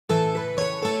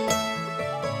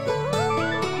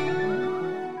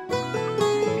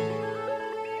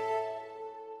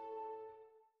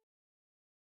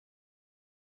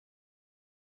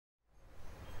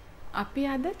අපි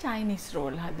අද Chinese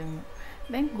roll හදමු.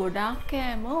 දැන් ගොඩාක්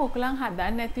කෑම ඔයගලන්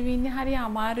හදන්න නැති වෙන්නේ හරි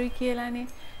අමාරුයි කියලානේ.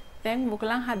 දැන්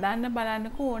ඔයගලන් හදන්න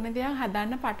බලන්නකෝ ඕන දෙයක්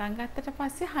හදන්න පටන් ගත්තට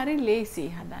පස්සේ හරි ලේසි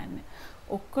හදන්න.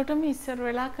 ඔක්කොටම ඉස්සර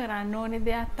වෙලා කරන්න ඕනේ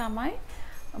දෙයක් තමයි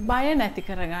බය නැති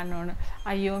කරගන්න ඕන.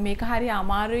 අයියෝ මේක හරි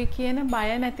අමාරුයි කියන බය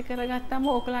නැති කරගත්තම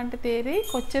ඔයගලන්ට තේරෙයි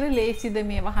කොච්චර ලේසිද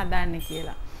මේවා හදන්න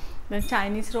කියලා. දැන්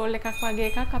චයිනීස් රෝල් එකක් වගේ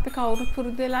එකක් අපි කවුරුත්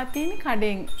පුරුදු වෙලා තියෙන්නේ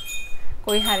කඩෙන්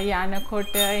කොයි හරි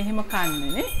යනකොට එහෙම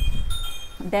කන්නනේ.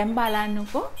 දැන්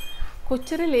බලන්නකෝ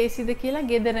කොච්චර ලේසිද කියලා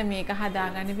ගෙදර මේක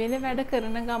හදාගන්න. වෙන වැඩ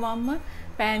කරන ගමන්ම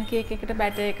පෑන් කේක් එකට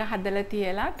බැටර් එක හදලා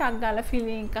තියලා ටක් ගාලා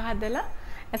ෆිලිං එක හදලා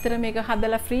අතර මේක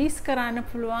හදලා ෆ්‍රීස් කරන්න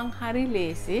පුළුවන් හරි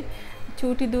ලේසි.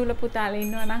 චූටි දූල පුතාලා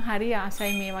ඉන්නවා නම් හරි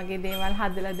ආසයි මේ වගේ දේවල්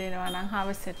හදලා දෙනවා නම්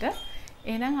හවසට.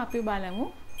 එහෙනම් අපි බලමු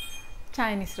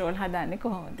චයිනීස් රෝල් හදන්නේ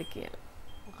කොහොමද කියලා.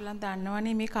 ඔයගලන්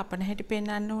දන්නවනේ මේ කපන හැටි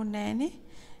පෙන්වන්න ඕනේ නෑනේ.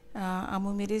 අමු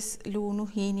මිරිස් ලුණු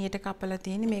හීනියට කපලා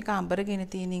තියෙන මේක අඹරගෙන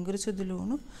තියෙන ඉඟුරු සුදු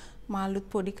ලුණු මාළුත්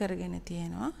පොඩි කරගෙන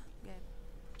තියෙනවා.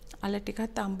 අල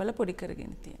ටිකත් අම්බල පොඩි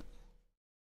කරගෙන තියෙනවා.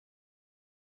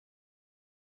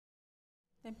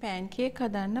 දැන් පෑන් කේක්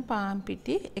හදන්න පාන්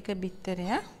පිටි එක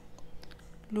බිත්තරයක්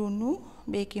ලුණු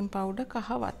බේකින් පවුඩර් කහ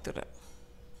වතුර.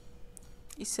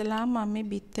 ඉස්සලා මම මේ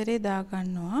බිත්තරේ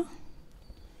දාගන්නවා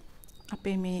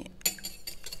අපේ මේ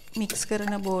මික්ස්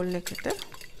කරන බෝල් එකට.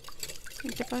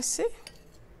 ඊට පස්සේ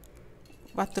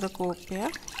වතුර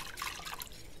කෝප්පයක්.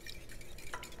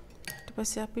 ඊට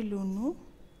පස්සේ අපි ලුණු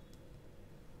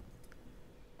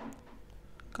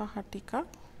කහ ටිකක්.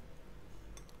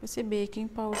 ඊපස්සේ බේකින්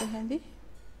පවුඩර් හැඳි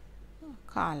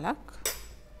කාලක්.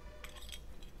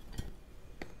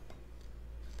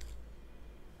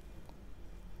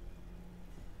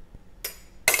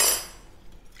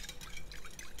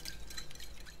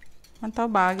 මම තව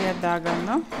භාගයක්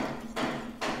දාගන්නවා.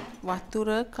 වතුර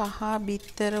කහ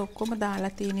බිත්තර ඔක්කොම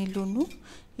දාලා තියෙන ලුණු.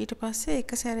 ඊට පස්සේ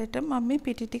එක සැරේට මම මේ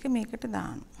පිටි ටික මේකට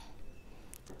දානවා.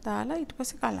 දාලා ඊට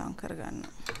පස්සේ කලවම්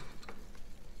කරගන්නවා.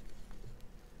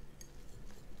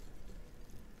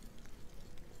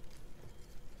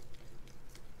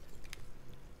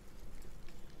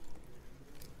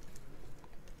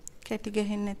 කැටි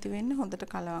ගහෙන්නේ නැති වෙන්න හොඳට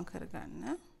කලවම්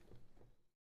කරගන්න.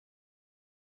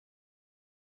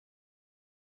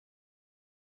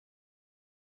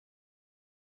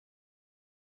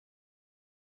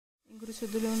 ඉඟුරු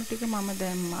සුදු ලුණු ටික මම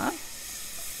දැම්මා.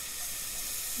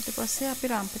 ඊට පස්සේ අපි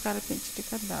රම්පේ කරපිංචි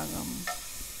ටිකක් දාගමු.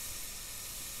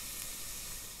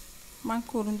 මම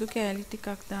කුරුඳු කෑලි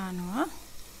ටිකක් දානවා.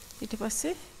 ඊට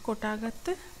පස්සේ කොටාගත්ත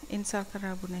එන්සල්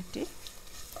කරාබු නැටි.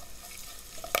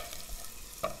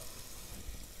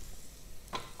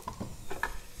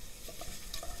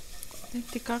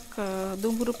 ටිකක්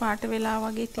දුඹුරු පාට වෙලා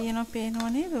වගේ තියෙනවා පේනව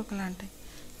නේද ඔයගලන්ට?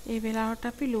 ඒ වෙලාවට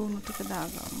අපි ලුණු ටික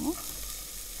දාගමු.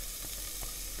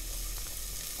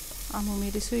 අමු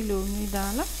මිරිසුයි ලුණුයි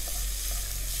දාලා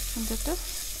හොඳට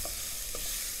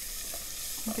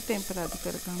මේක ටෙම්පරාදු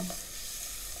කරගමු.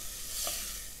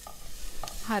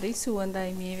 හරි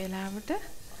සුවඳයි මේ වෙලාවට.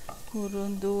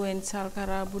 කුරුඳු එන්සල්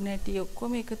කරාබු නැටි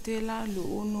ඔක්කොම එකතු වෙලා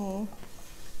ලුණු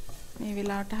මේ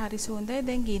වෙලාවට හරි සුවඳයි.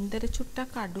 දැන් ගින්දර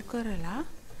චුට්ටක් අඩු කරලා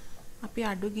අපි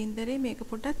අඩු ගින්දරේ මේක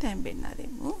පොඩ්ඩක් තැම්බෙන්න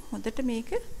අරිමු. හොඳට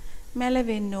මේක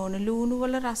මැලවෙන්න ඕන. ලුණු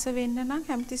වල රස වෙන්න නම්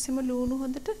හැමතිස්සෙම ලුණු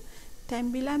හොඳට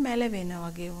තැම්බිලා මැලවෙන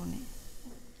වගේ ඕනේ.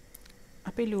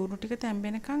 අපි ලුණු ටික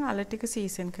තැම්බෙනකන් අල ටික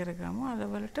සීසන් කරගමු. අල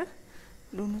වලට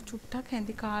ලුණු චුට්ටක්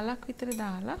හැඳි කාලක් විතර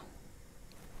දාලා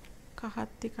කහත්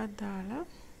ටිකක් දාලා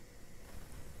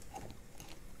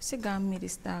ගම්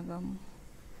මිරිස් දාගමු.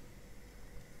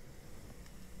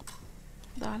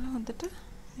 දාලා හොඳට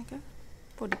මේක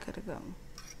පොඩි කරගමු.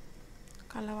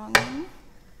 කලවම් කරමු.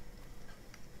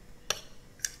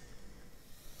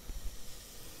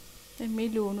 දැන් මේ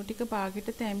ලුණු ටික පාගෙට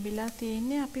තැම්බිලා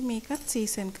තියෙන්නේ අපි මේකත්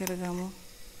සීසන් කරගමු.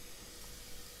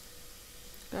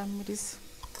 ගම් මිරිස්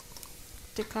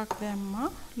ටිකක් දැම්මා,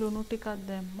 ලුණු ටිකක්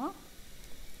දැම්මා.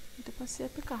 ඊට පස්සේ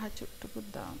අපි කහ චුට්ටකුත්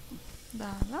දාමු.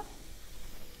 දාලා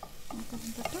මේක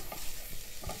හොඳට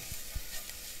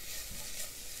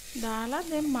දාලා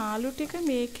දැන් මාළු ටික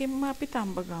මේකෙන්ම අපි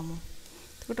තඹ ගමු.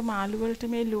 එතකොට මාළු වලට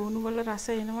මේ ලුණු වල රස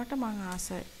එනවට මං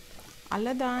ආසයි. අල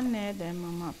දාන්නේ නැහැ දැන්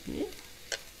මම අපි.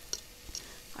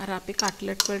 අර අපි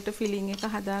කට්ලට් වලට ෆිලිං එක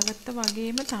හදාගත්ත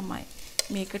වගේම තමයි.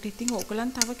 මේකට ඉතින්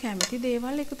ඕගලන් තව කැමති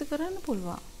දේවල් එකතු කරන්න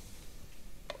පුළුවන්.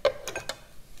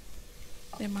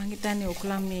 දැන් මං හිතන්නේ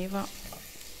ඕගලන් මේවා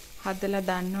හදලා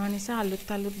දන්නව නිසා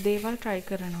අලුත් දේවල් try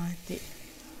කරනවා ඇති.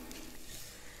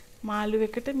 මාළු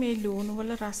එකට මේ ලුණු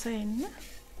වල රස එන්න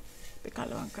අපි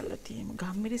කලවම් කරලා තියමු.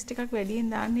 ගම්මිරිස් ටිකක්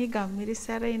වැඩියෙන් දාන්නේ ගම්මිරිස්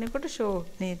සැර එනකොට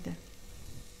ෂෝට් නේද?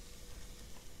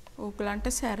 ඕගලන්ට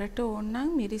සැරට ඕන නම්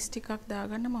මිරිස් ටිකක්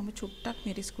දාගන්න. මම චුට්ටක්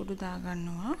මිරිස් කුඩු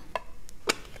දාගන්නවා.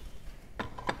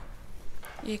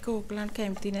 ඒක ඕගලන්ට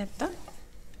කැමති නැත්තම්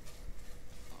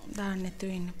දාන්න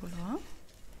නැතුව ඉන්න පුළුවන්.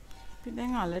 අපි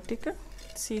දැන් අල ටික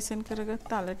සීසන්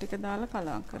කරගත්ත අල ටික දාලා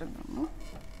කලවම් කරගමු.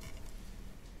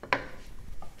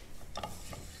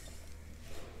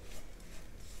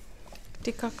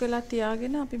 ටිකක් වෙලා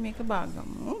තියාගෙන අපි මේක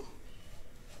බාගමු.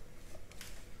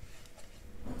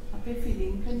 අපේ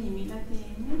ෆිලිං එක නිමිලා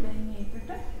තියෙන්නේ. දැන් මේකට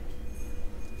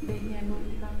දෙහි ඇඟුල්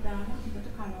ටිකක් දාලා හොඳට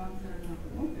කලවම්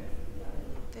කරගමු.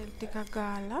 තෙල් ටිකක්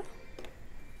ගාලා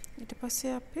ඊට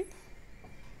පස්සේ අපි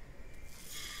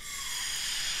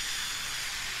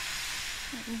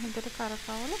හොඳට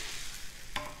කරකවලා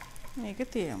මේක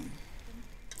තියමු.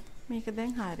 මේක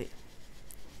දැන් හරි.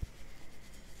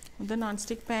 හොඳ non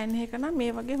stick pan එකක නම්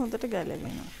මේ වගේ හොඳට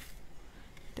ගැලවෙනවා.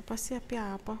 ඊට පස්සේ අපි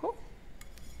ආපහු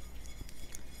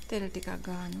තෙල් ටිකක්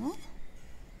ගන්නවා.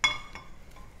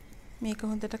 මේක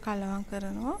හොඳට කලවම්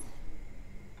කරනවා.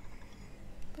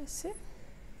 පස්සේ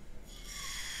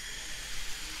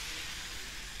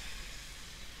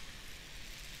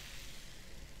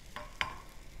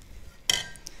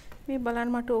මේ බලන්න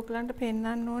මට ඕගලන්ට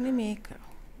පෙන්වන්න ඕනේ මේක.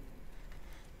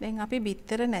 දැන් අපි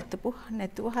බිත්තර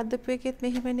නැතුව හදපු එකෙත්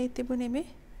මෙහෙමනේ තිබුණේ මේ.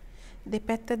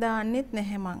 දෙපැත්ත දාන්නෙත්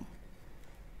නැහැ මං.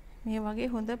 මේ වගේ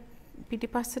හොඳ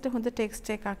පිටිපස්සට හොඳ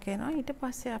ටෙක්ස්චර් එකක් එනවා. ඊට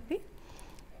පස්සේ අපි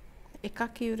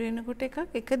එකක් ඉවරෙනකොට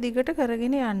එක දිගට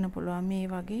කරගෙන යන්න පුළුවන්. මේ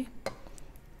වගේ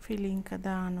ෆිලිං එක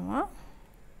දානවා.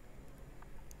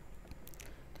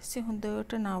 ඊටසේ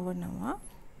හොඳට නවනවා.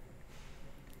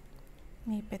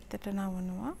 මේ පැත්තට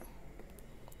නවනවා.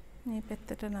 මේ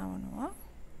පැත්තට නවනවා.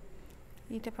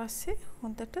 ඊට පස්සේ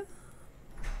හොඳට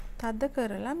තද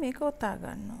කරලා මේක ඔතා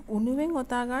ගන්නවා. උණුවෙන්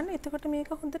ඔතා ගන්න. එතකොට මේක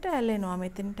හොඳට ඇලෙනවා.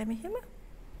 මෙතනට මෙහෙම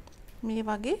මේ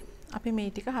වගේ අපි මේ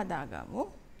ටික හදාගමු.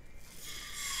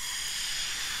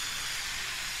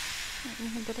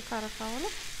 හොඳට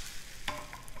කරකවලා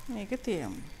මේක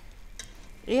තියමු.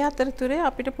 ඒ අතරතුරේ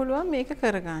අපිට පුළුවන් මේක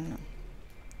කරගන්න.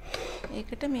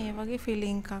 ඒකට මේ වගේ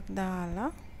ෆිලිං එකක්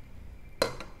දාලා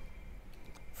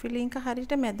ෆිලිං එක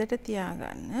හරියට මැදට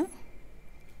තියාගන්න.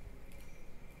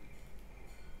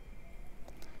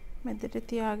 මැදට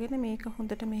තියාගෙන මේක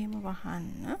හොඳට මෙහෙම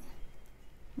වහන්න.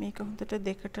 මේක හොඳට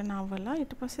දෙකට නවලා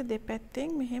ඊට පස්සේ දෙපැත්තෙන්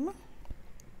මෙහෙම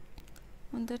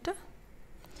හොඳට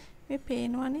මේ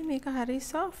පේනවනේ මේක හරි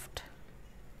soft.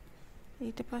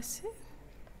 ඊට පස්සේ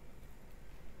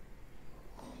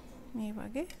මේ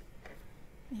වගේ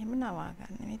මෙහෙම නවා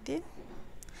ගන්න.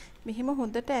 මෙහෙම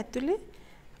හොඳට ඇතුලේ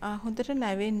හොඳට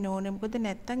නැවෙන්න ඕනේ. මොකද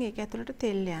නැත්තම් ඒක ඇතුලට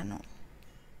තෙල් යනවා.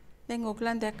 දැන්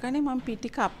ඔයගලන් දැක්කනේ මම පිටි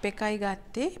කප් එකයි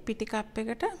ගත්තේ. පිටි කප්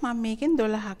එකට මම මේකෙන්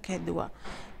 12ක් හැදුවා.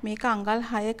 මේක අඟල්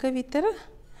 6ක විතර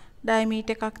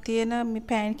ඩයමීටර් එකක් තියෙන මේ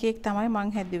පෑන් කේක් තමයි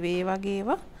මම හැදුවේ. ඒ වගේ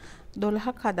ඒවා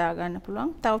 12ක් හදා ගන්න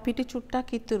පුළුවන්. තව පිටි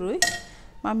චුට්ටක් ඉතුරුයි.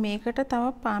 මම මේකට තව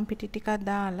පාන් පිටි ටිකක්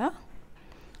දාලා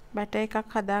බැටර් එකක්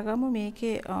හදාගමු.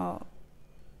 මේකේ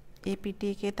ඒ පිටි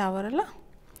එකේ තවරලා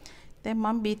දැන්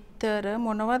මම බිත්තර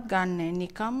මොනවත් ගන්නෑ.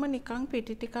 නිකන්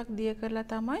පිටි ටිකක් දිය කරලා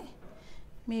තමයි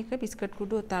මේක බිස්කට්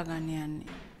කුඩු ඔතා ගන්න යන්නේ.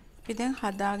 අපි දැන්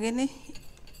හදාගෙන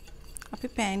අපි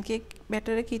පෑන් කේක්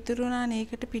බැටර් එක ඉතුරු වුණානේ.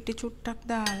 ඒකට පිටි චුට්ටක්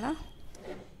දාලා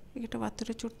ඒකට වතුර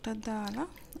චුට්ටක් දාලා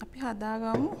අපි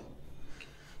හදාගමු.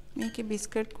 මේකේ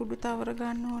බිස්කට් කුඩු තවර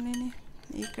ගන්න ඕනේනේ.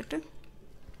 ඒකට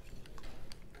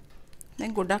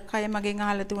දැන් ගොඩක් අය මගෙන්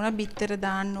අහලා තිබුණා බිත්තර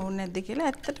දාන්න ඕනේ නැද්ද කියලා.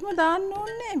 ඇත්තටම දාන්න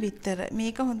ඕනේ බිත්තර.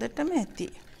 මේක හොඳටම ඇති.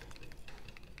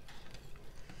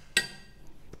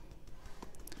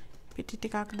 පිටි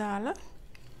ටිකක් දාලා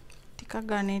ටිකක්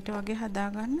ගණේට වගේ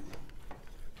හදාගන්න.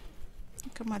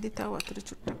 එක මදි තව වතුර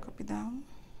චුට්ටක් අපි දාමු.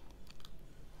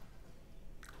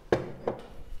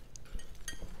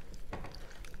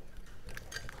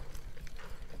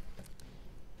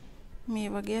 මේ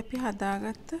වගේ අපි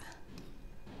හදාගත්ත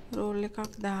රෝල්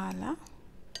එකක් දාලා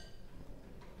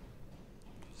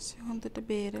හොඳට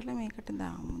බේරලා මේකට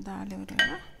දාමු. දාලා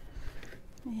ඉවරලා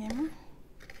මෙහෙම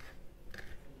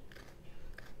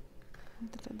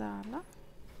හොඳට දාලා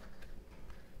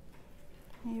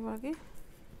මේ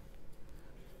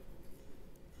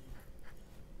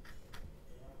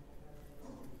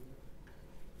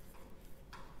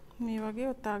වගේ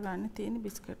ඔතා ගන්න තියෙන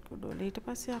බිස්කට් කුඩු වල. ඊට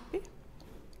පස්සේ අපි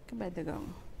ඒක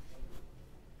බෙදගමු.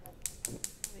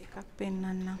 එකක්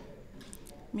පෙන්නන්නම්.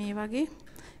 මේ වගේ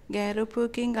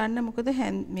ගෑරුපුවකින් ගන්න. මොකද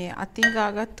මේ අතින්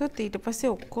ගාගත්තොත් ඊට පස්සේ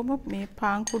ඔක්කොම මේ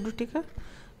පාන් කුඩු ටික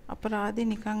අපරාධේ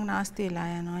නිකන් නාස්ති වෙලා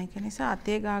යනවා. ඒක නිසා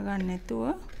අතේ ගා ගන්න නැතුව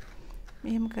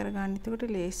මෙහෙම කරගන්න. එතකොට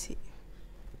ලේසි.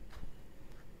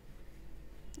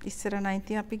 ඉස්සර නම්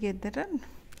ඉතින් අපි ගෙදර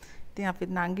ඉතින් අපි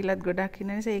නංගිලත් ගොඩක්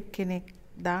ඉන්න නිසා එක්කෙනෙක්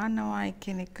දානවා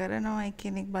එක්කෙනෙක් කරනවා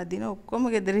එක්කෙනෙක් බදින ඔක්කොම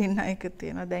ගෙදර ඉන්න එක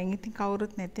තියෙනවා. දැන් ඉතින්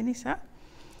කවුරුත් නැති නිසා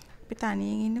අපි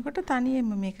තනියෙන් ඉන්නකොට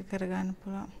තනියෙන්ම මේක කරගන්න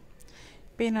පුළුවන්.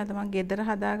 පේනවාද මම ගෙදර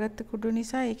හදාගත්ත කුඩු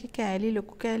නිසා ඒකේ කෑලි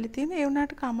ලොකු කෑලි තියෙන ඒ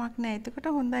උනාට කමක් නැහැ. එතකොට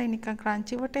හොඳයි නිකන්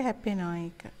ක්‍රන්චි වට හැපෙනවා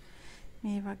ඒක.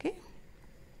 මේ වගේ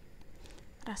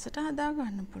රසට හදා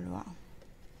ගන්න පුළුවන්.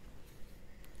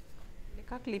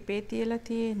 එකක් ලිපේ තියලා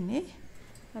තියෙන්නේ.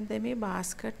 මම දැන් මේ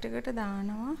බාස්කට් එකට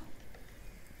දානවා.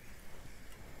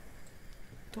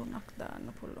 3ක්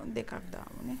දාන්න පුළුවන් 2ක්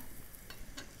දාමුනේ.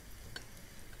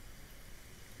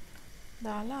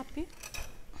 දාලා අපි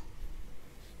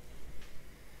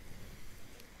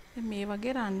මේ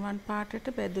වගේ රන්වන් පාටට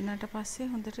බෙදුනට පස්සේ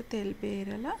හොඳට තෙල්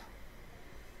බේරලා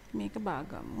මේක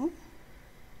බාගමු.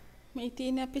 මේ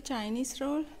තියෙන අපි චයිනීස්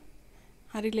රෝල්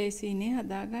හරි ලේසියිනේ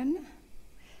හදාගන්න.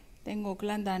 දැන්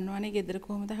ඕගලන් දන්නවනේ ගෙදර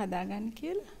කොහොමද හදාගන්නේ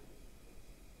කියලා.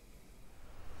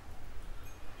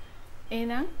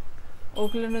 එහෙනම්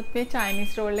ඕගලනුත් මේ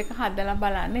චයිනීස් රෝල් එක හදලා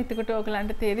බලන්න. එතකොට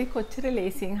ඕගලන්ට තේරෙයි කොච්චර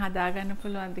ලේසියෙන් හදාගන්න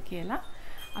පුළුවන්ද කියලා.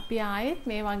 අපි ආයෙත්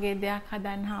මේ වගේ දෙයක්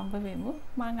හදන්න හම්බ වෙමු.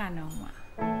 මං අනෝමා.